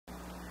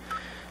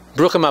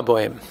Bruchim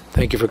Aboim.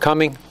 Thank you for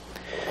coming.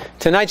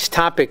 Tonight's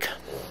topic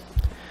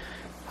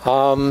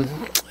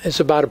is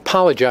about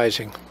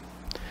apologizing.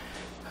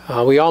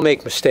 We all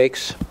make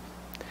mistakes.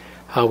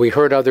 We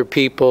hurt other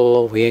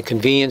people, we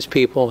inconvenience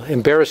people,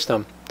 embarrass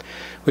them.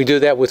 We do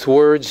that with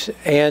words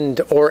and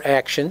or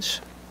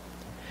actions.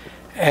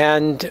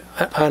 And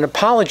an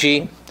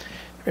apology,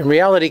 in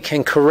reality,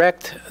 can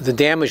correct the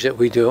damage that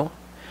we do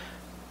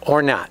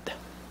or not.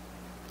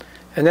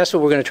 And that's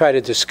what we're going to try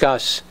to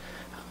discuss.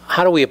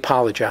 How do we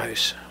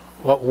apologize?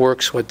 What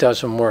works, what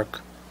doesn't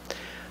work?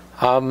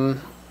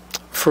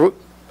 For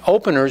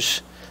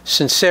openers,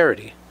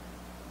 sincerity.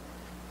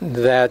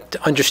 That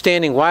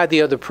understanding why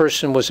the other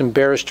person was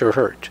embarrassed or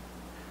hurt.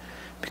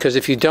 Because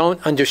if you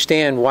don't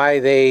understand why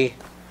they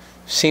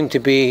seem to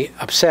be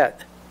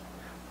upset,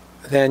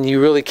 then you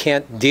really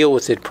can't deal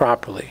with it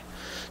properly.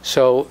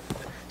 So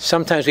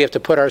sometimes we have to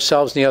put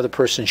ourselves in the other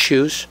person's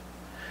shoes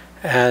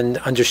and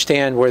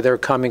understand where they're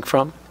coming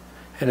from.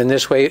 And in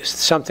this way,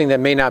 something that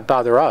may not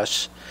bother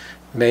us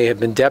may have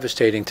been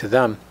devastating to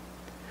them.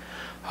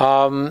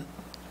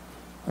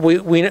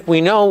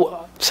 We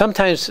know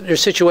sometimes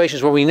there's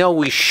situations where we know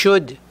we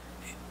should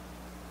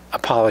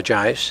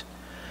apologize,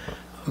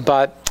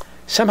 but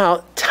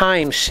somehow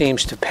time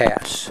seems to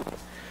pass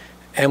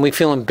and we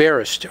feel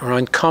embarrassed or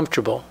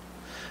uncomfortable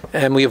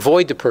and we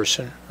avoid the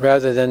person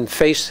rather than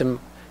face them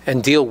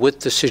and deal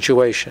with the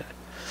situation.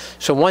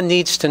 So one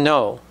needs to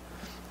know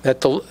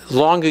that the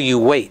longer you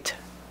wait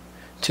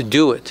to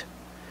do it,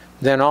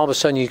 then all of a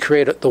sudden you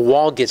create the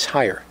wall gets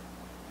higher.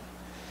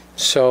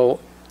 So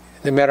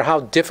no matter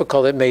how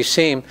difficult it may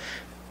seem,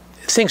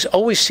 things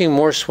always seem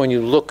worse when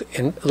you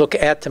look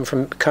at them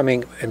from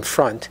coming in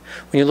front.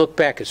 When you look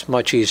back, it's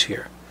much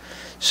easier.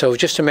 So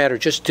just a matter,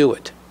 just do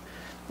it.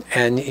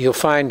 And you'll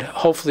find,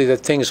 hopefully, that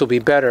things will be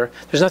better.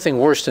 There's nothing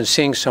worse than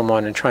seeing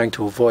someone and trying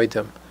to avoid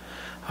them,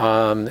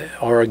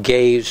 or a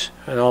gaze,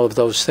 and all of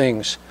those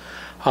things.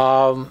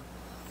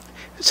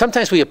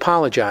 Sometimes we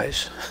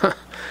apologize,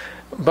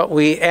 but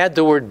we add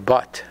the word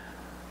but.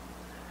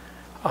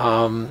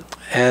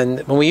 And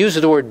when we use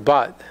the word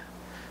but,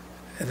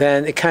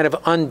 then it kind of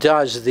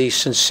undoes the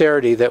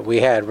sincerity that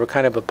we had. We're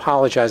kind of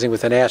apologizing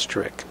with an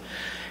asterisk.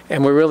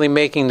 And we're really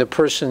making the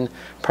person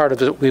part of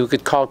what we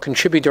could call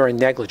contributory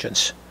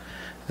negligence,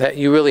 that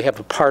you really have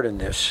a part in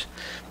this.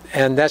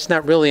 And that's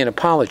not really an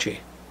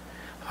apology.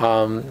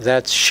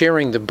 That's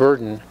sharing the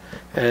burden,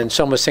 and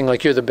someone's saying,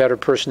 like, you're the better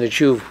person that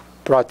you've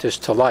brought this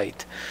to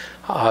light.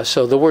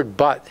 So the word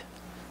but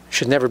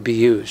should never be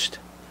used.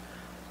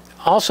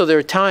 Also, there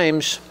are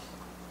times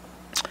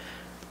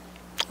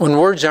when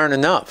words aren't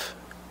enough.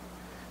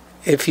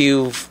 If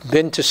you've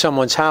been to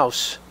someone's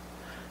house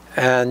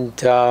and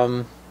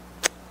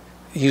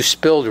you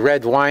spilled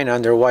red wine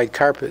on their white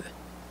carpet,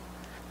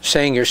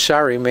 saying you're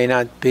sorry may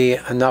not be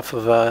enough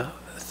of a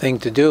thing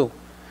to do.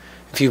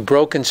 If you've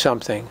broken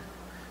something,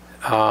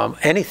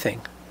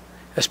 anything,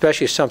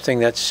 especially something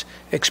that's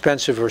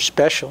expensive or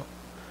special,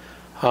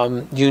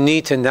 you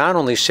need to not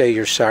only say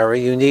you're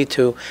sorry, you need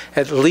to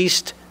at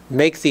least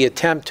make the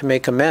attempt to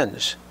make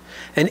amends.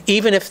 And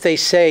even if they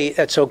say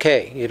that's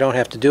okay, you don't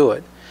have to do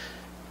it.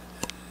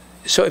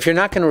 So if you're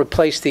not going to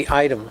replace the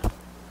item,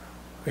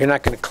 you're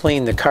not going to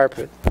clean the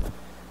carpet,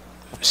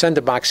 send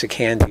a box of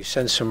candy,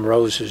 send some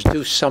roses,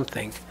 do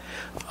something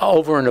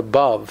over and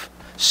above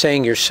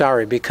saying you're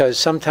sorry, because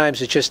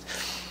sometimes it's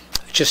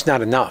just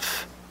not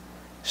enough.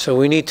 So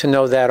we need to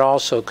know that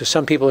also, because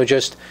some people are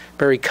just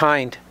very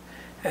kind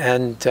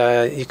and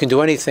you can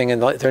do anything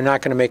and they're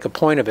not going to make a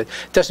point of it.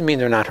 It doesn't mean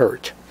they're not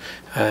hurt.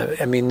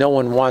 I mean, no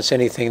one wants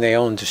anything they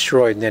own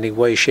destroyed in any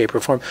way, shape, or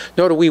form,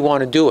 nor do we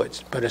want to do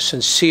it. But a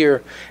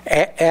sincere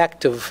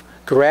act of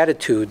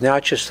gratitude,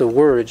 not just the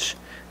words,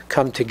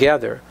 come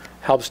together,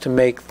 helps to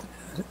make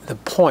the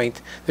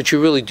point that you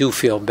really do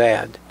feel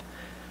bad.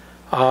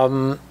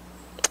 One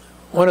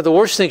of the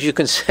worst things you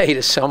can say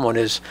to someone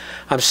is,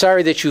 I'm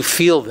sorry that you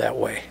feel that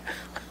way.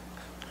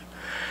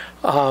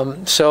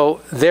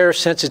 So their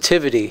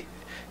sensitivity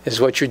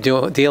is what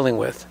you're dealing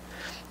with,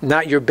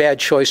 not your bad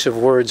choice of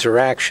words or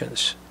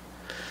actions.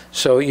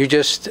 So you're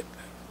just,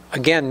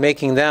 again,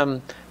 making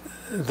them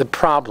the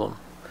problem,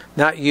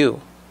 not you.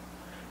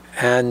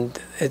 And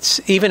it's,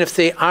 even if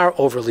they are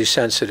overly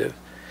sensitive,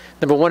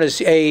 number one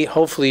is,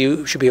 hopefully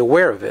you should be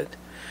aware of it.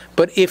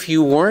 But if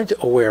you weren't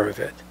aware of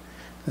it,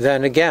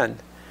 then again,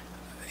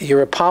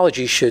 your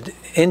apology should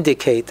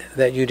indicate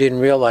that you didn't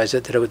realize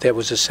that that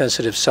was a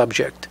sensitive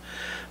subject.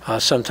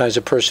 Sometimes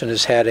a person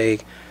has had a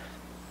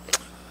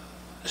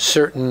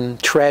certain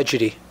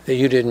tragedy that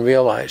you didn't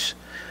realize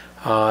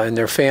in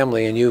their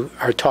family, and you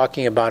are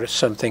talking about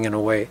something in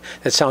a way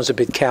that sounds a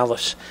bit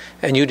callous,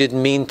 and you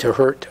didn't mean to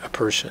hurt a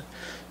person.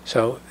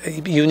 So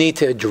you need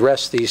to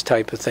address these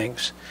type of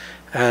things.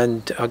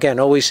 And again,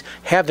 always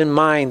have in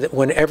mind that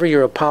whenever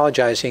you're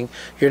apologizing,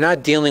 you're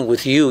not dealing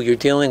with you, you're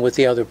dealing with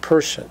the other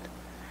person.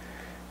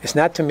 It's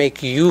not to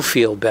make you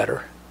feel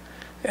better.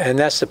 And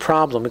that's the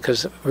problem,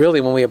 because really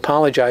when we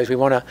apologize, we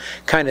want to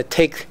kind of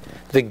take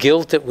the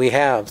guilt that we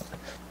have,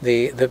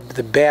 the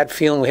bad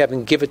feeling we have,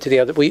 and give it to the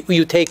other.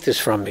 You take this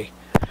from me.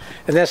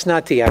 And that's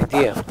not the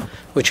idea.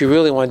 What you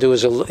really want to do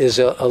is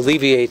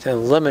alleviate and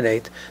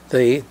eliminate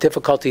the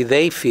difficulty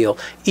they feel,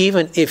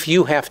 even if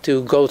you have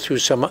to go through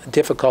some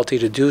difficulty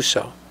to do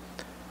so.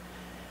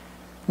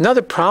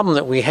 Another problem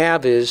that we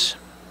have is,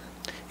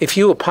 if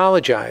you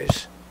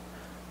apologize,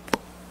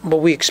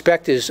 what we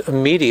expect is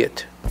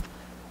immediate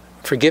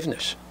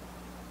forgiveness.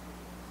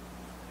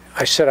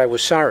 I said I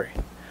was sorry.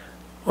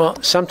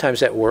 Well, sometimes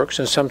that works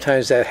and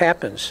sometimes that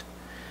happens.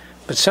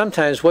 But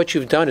sometimes what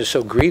you've done is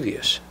so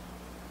grievous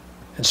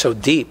and so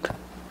deep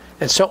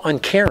and so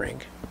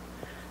uncaring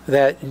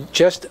that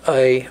just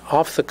a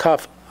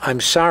off-the-cuff "I'm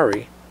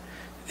sorry"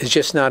 is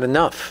just not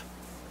enough.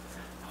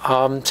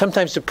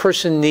 Sometimes the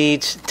person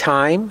needs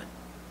time,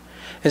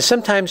 and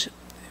sometimes,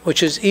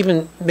 which is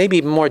maybe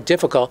even more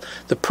difficult,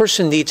 the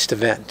person needs to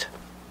vent.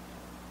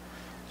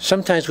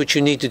 Sometimes what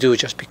you need to do is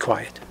just be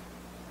quiet.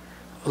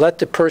 Let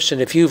the person,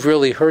 if you've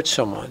really hurt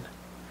someone,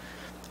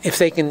 if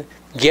they can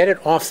get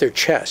it off their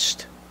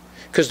chest.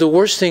 Because the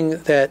worst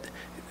thing that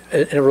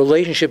in a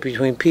relationship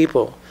between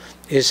people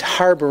is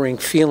harboring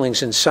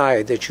feelings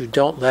inside that you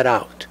don't let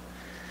out.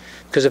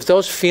 Because if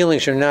those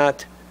feelings are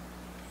not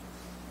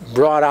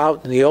brought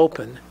out in the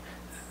open,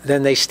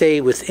 then they stay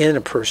within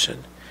a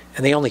person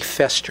and they only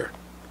fester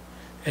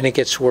and it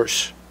gets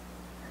worse.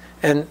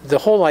 And the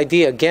whole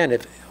idea, again,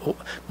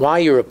 why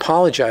you're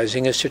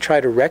apologizing is to try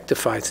to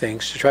rectify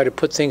things, to try to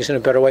put things in a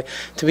better way,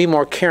 to be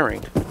more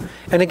caring.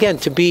 And again,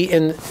 to be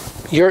in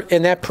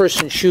that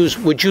person's shoes,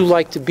 would you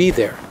like to be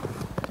there?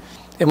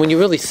 And when you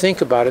really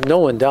think about it, no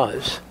one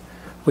does.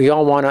 We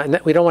don't want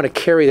to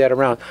carry that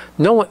around.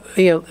 No one,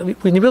 we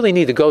really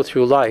need to go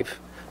through life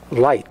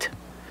light.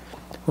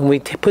 When we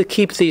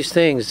keep these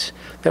things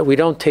that we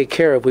don't take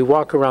care of, we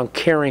walk around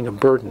carrying a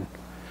burden.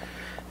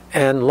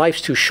 And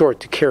life's too short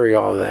to carry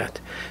all of that.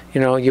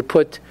 You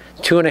put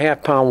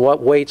 2.5 pound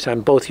weights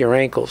on both your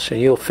ankles and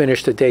you'll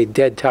finish the day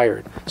dead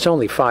tired. It's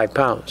only 5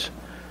 pounds.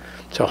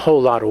 It's a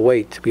whole lot of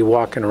weight to be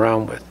walking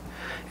around with.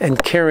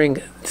 And carrying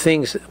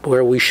things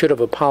where we should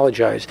have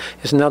apologized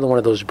is another one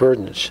of those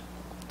burdens.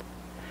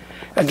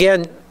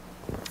 Again,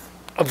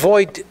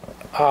 avoid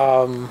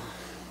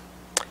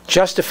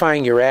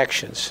justifying your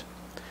actions.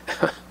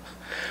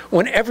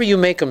 Whenever you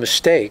make a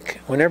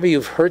mistake, whenever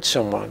you've hurt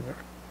someone,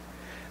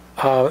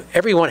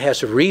 everyone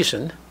has a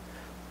reason.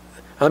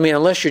 I mean,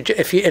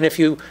 if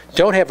you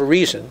don't have a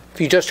reason,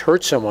 if you just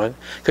hurt someone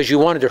because you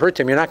wanted to hurt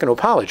them, you're not going to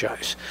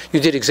apologize. You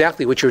did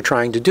exactly what you were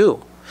trying to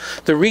do.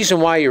 The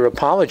reason why you're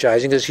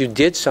apologizing is you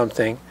did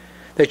something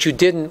that you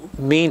didn't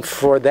mean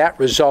for that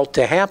result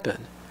to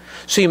happen.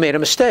 So you made a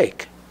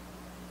mistake.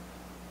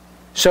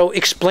 So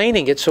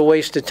explaining it's a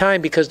waste of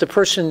time because the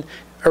person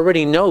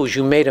already knows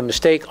you made a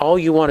mistake. All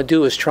you want to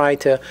do is try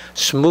to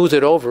smooth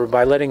it over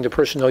by letting the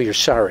person know you're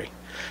sorry.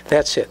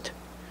 That's it.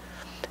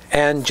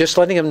 And just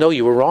letting them know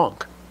you were wrong.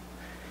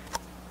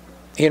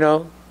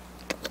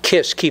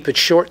 Kiss, keep it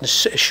short and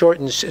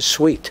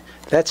sweet.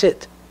 That's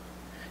it.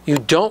 You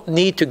don't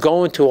need to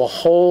go into a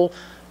whole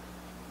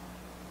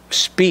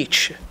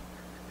speech,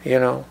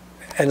 and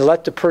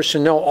let the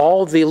person know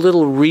all the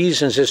little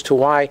reasons as to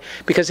why.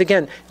 Because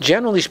again,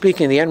 generally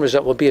speaking, the end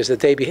result will be is that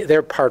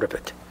they're part of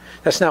it.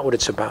 That's not what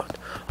it's about.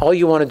 All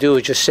you want to do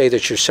is just say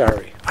that you're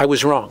sorry. I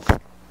was wrong.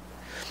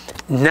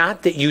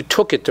 Not that you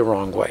took it the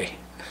wrong way.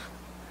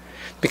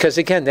 Because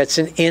again, that's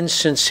an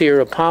insincere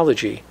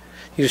apology.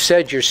 You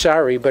said you're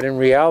sorry, but in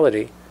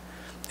reality,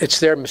 it's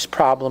their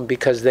problem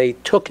because they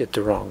took it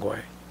the wrong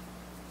way.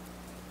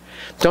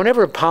 Don't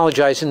ever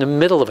apologize in the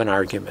middle of an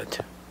argument.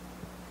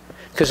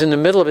 Because in the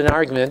middle of an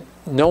argument,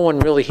 no one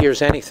really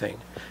hears anything.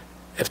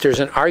 If there's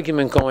an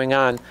argument going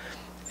on,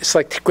 it's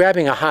like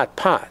grabbing a hot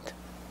pot.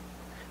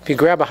 If you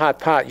grab a hot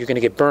pot, you're going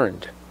to get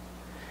burned.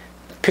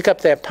 Pick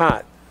up that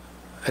pot.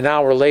 An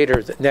hour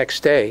later, the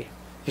next day,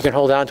 you can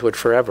hold on to it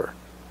forever.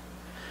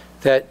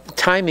 That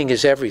timing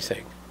is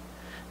everything.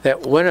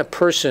 That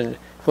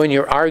when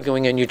you're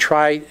arguing and you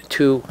try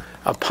to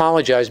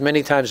apologize,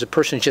 many times the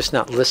person's just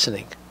not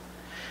listening.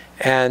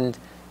 And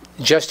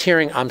just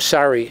hearing "I'm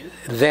sorry"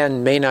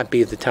 then may not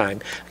be the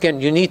time. Again,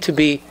 you need to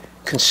be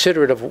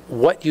considerate of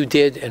what you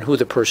did and who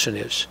the person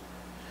is.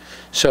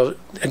 So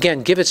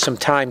again, give it some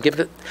time, give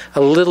it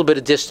a little bit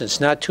of distance,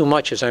 not too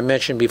much as I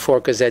mentioned before,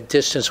 because that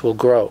distance will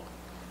grow.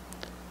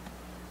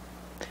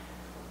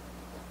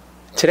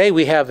 Today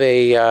we have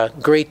a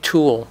great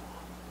tool,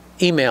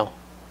 email,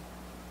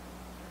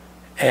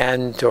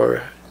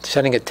 or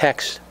sending a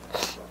text.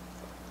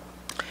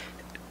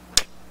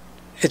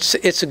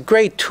 It's a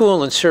great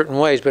tool in certain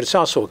ways, but it's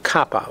also a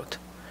cop-out.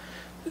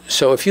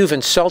 So if you've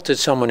insulted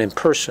someone in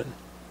person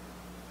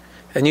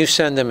and you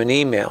send them an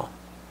email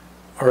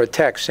or a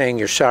text saying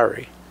you're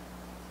sorry,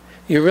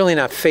 you're really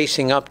not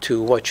facing up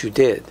to what you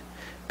did,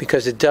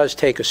 because it does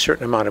take a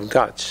certain amount of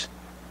guts.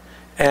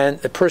 And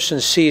the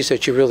person sees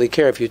that you really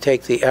care if you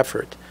take the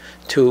effort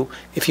to,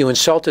 if you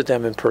insulted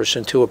them in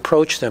person, to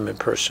approach them in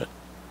person.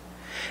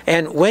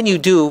 And when you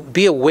do,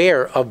 be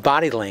aware of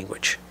body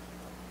language.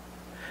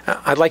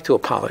 I'd like to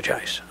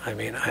apologize. I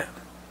mean,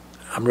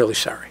 I'm really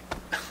sorry.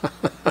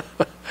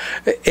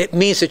 it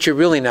means that you're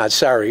really not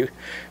sorry,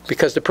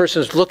 because the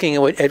person is looking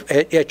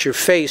at your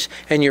face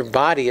and your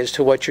body as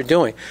to what you're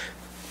doing.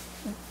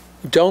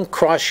 Don't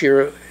cross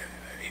your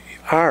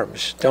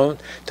arms.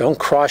 Don't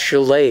cross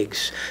your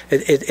legs.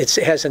 It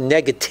has a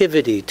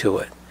negativity to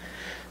it.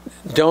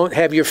 Don't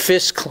have your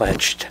fists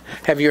clenched.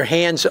 Have your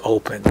hands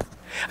open.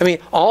 I mean,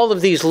 all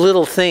of these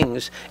little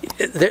things,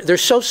 they're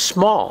so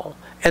small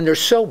and they're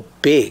so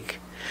big,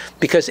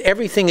 because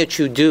everything that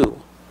you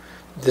do,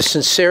 the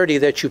sincerity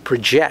that you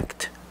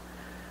project,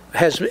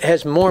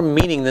 has more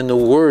meaning than the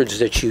words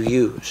that you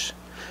use.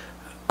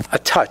 A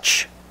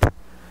touch,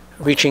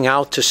 reaching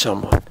out to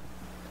someone,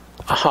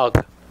 a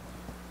hug.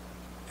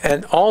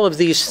 And all of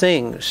these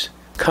things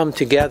come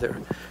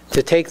together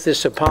to take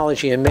this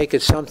apology and make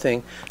it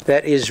something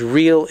that is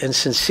real and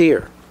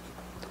sincere.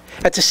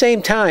 At the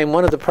same time,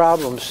 one of the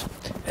problems,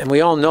 and we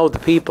all know the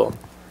people,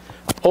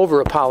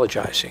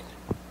 over-apologizing.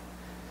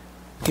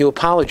 You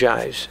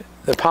apologize,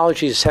 the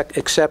apology is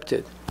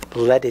accepted,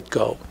 let it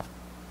go.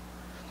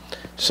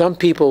 Some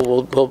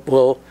people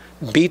will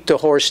beat the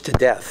horse to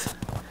death.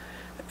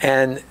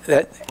 And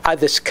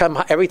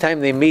every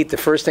time they meet, the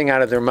first thing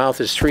out of their mouth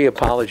is 3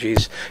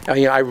 apologies.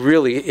 I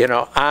really,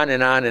 on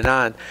and on and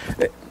on.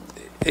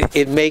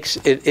 It makes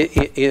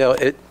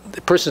the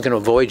person's going to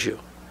avoid you.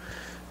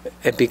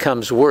 It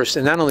becomes worse.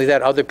 And not only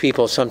that, other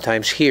people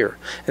sometimes hear.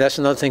 And that's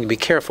another thing to be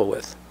careful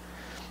with.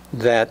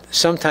 That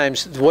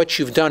sometimes what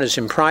you've done is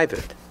in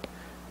private,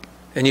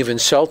 and you've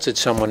insulted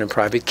someone in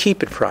private,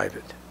 keep it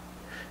private.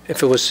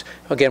 If it was,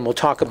 again, we'll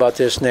talk about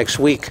this next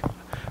week.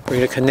 We're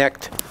going to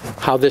connect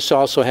how this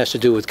also has to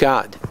do with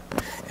God,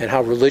 and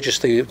how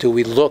religiously do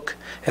we look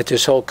at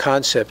this whole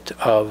concept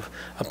of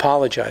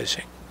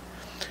apologizing.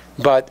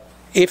 But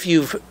if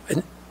you've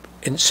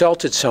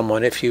insulted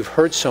someone, if you've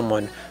hurt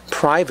someone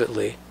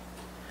privately,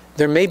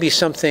 there may be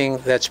something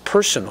that's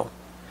personal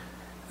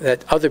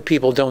that other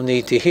people don't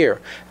need to hear.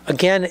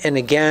 Again and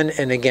again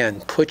and again,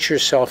 put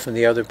yourself in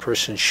the other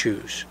person's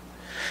shoes.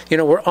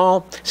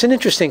 It's an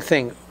interesting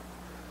thing.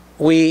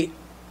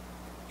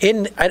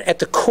 At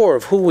the core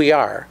of who we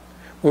are,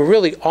 we're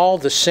really all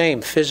the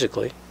same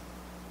physically.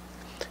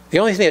 The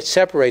only thing that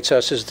separates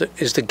us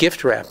is the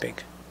gift wrapping,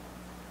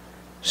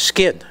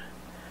 skin.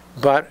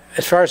 But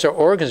as far as our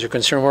organs are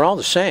concerned, we're all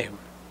the same.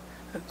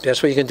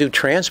 That's why you can do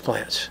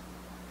transplants.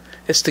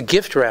 It's the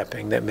gift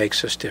wrapping that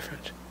makes us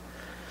different.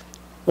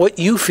 What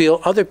you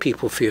feel, other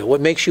people feel. What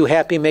makes you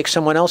happy makes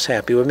someone else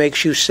happy. What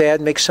makes you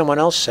sad makes someone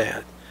else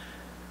sad.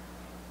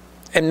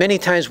 And many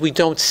times we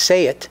don't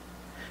say it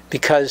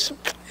because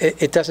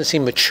it doesn't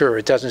seem mature.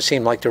 It doesn't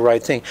seem like the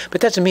right thing.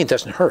 But that doesn't mean it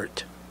doesn't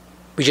hurt.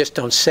 We just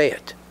don't say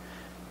it.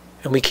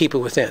 And we keep it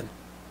within.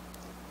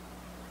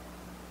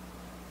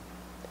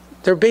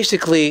 There are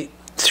basically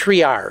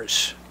 3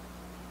 R's: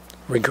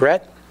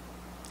 regret,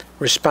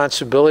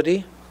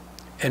 responsibility,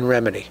 and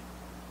remedy.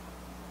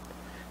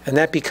 And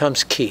that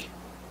becomes key.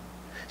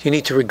 You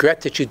need to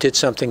regret that you did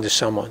something to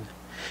someone.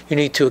 You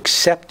need to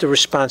accept the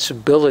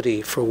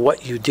responsibility for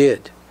what you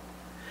did.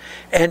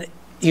 And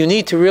you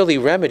need to really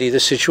remedy the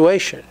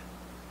situation.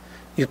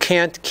 You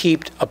can't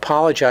keep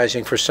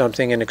apologizing for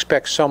something and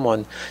expect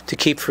someone to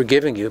keep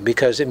forgiving you,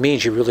 because it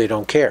means you really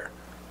don't care.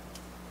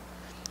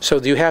 So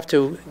you have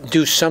to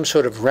do some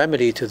sort of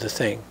remedy to the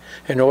thing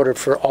in order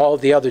for all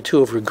the other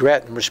 2 of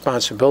regret and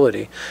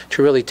responsibility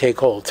to really take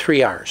hold.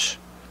 3 R's.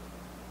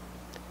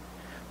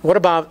 What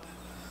about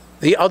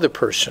the other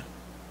person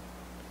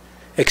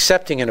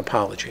accepting an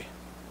apology?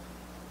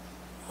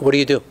 What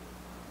do?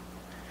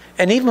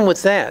 And even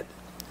with that,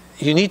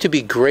 you need to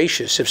be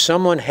gracious. If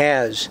someone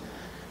has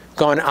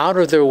gone out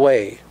of their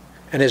way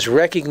and has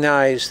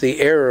recognized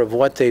the error of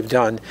what they've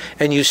done,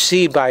 and you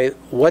see by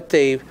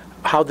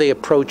how they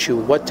approach you,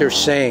 what they're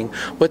saying,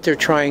 what they're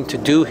trying to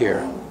do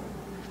here,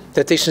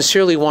 that they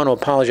sincerely want to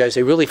apologize,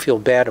 they really feel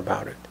bad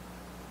about it.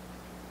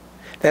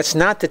 That's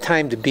not the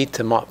time to beat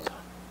them up.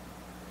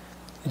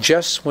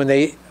 Just when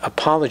they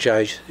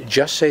apologize,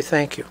 just say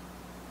thank you.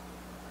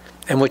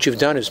 And what you've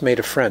done is made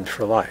a friend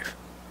for life.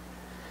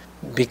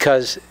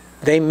 Because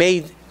they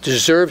may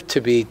deserve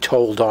to be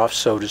told off,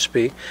 so to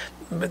speak,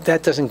 but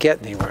that doesn't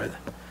get anywhere.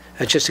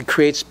 It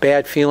creates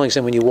bad feelings,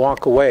 and when you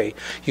walk away,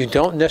 you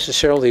don't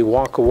necessarily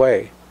walk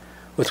away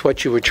with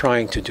what you were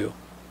trying to do.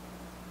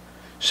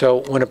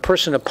 So when a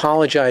person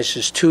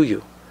apologizes to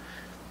you,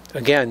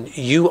 again,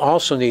 you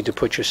also need to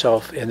put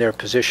yourself in their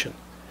position.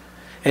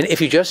 And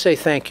if you just say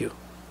thank you,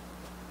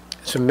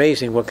 it's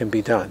amazing what can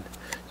be done.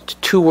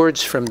 2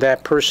 words from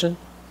that person,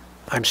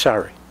 I'm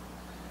sorry.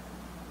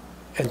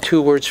 And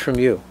 2 words from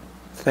you,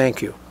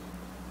 thank you.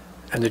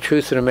 And the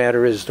truth of the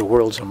matter is, the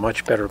world's a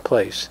much better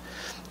place,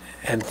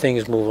 and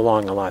things move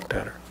along a lot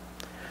better.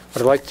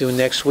 What I'd like to do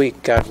next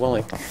week, God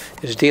willing,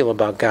 is deal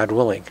about God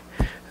willing.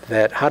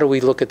 That how do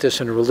we look at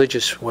this in a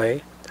religious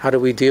way? How do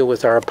we deal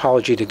with our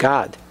apology to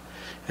God?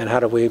 And how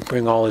do we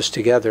bring all this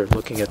together,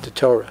 looking at the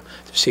Torah,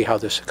 to see how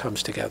this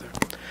comes together?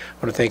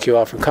 I want to thank you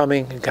all for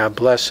coming. God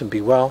bless and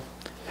be well.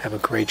 Have a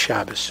great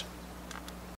Shabbos.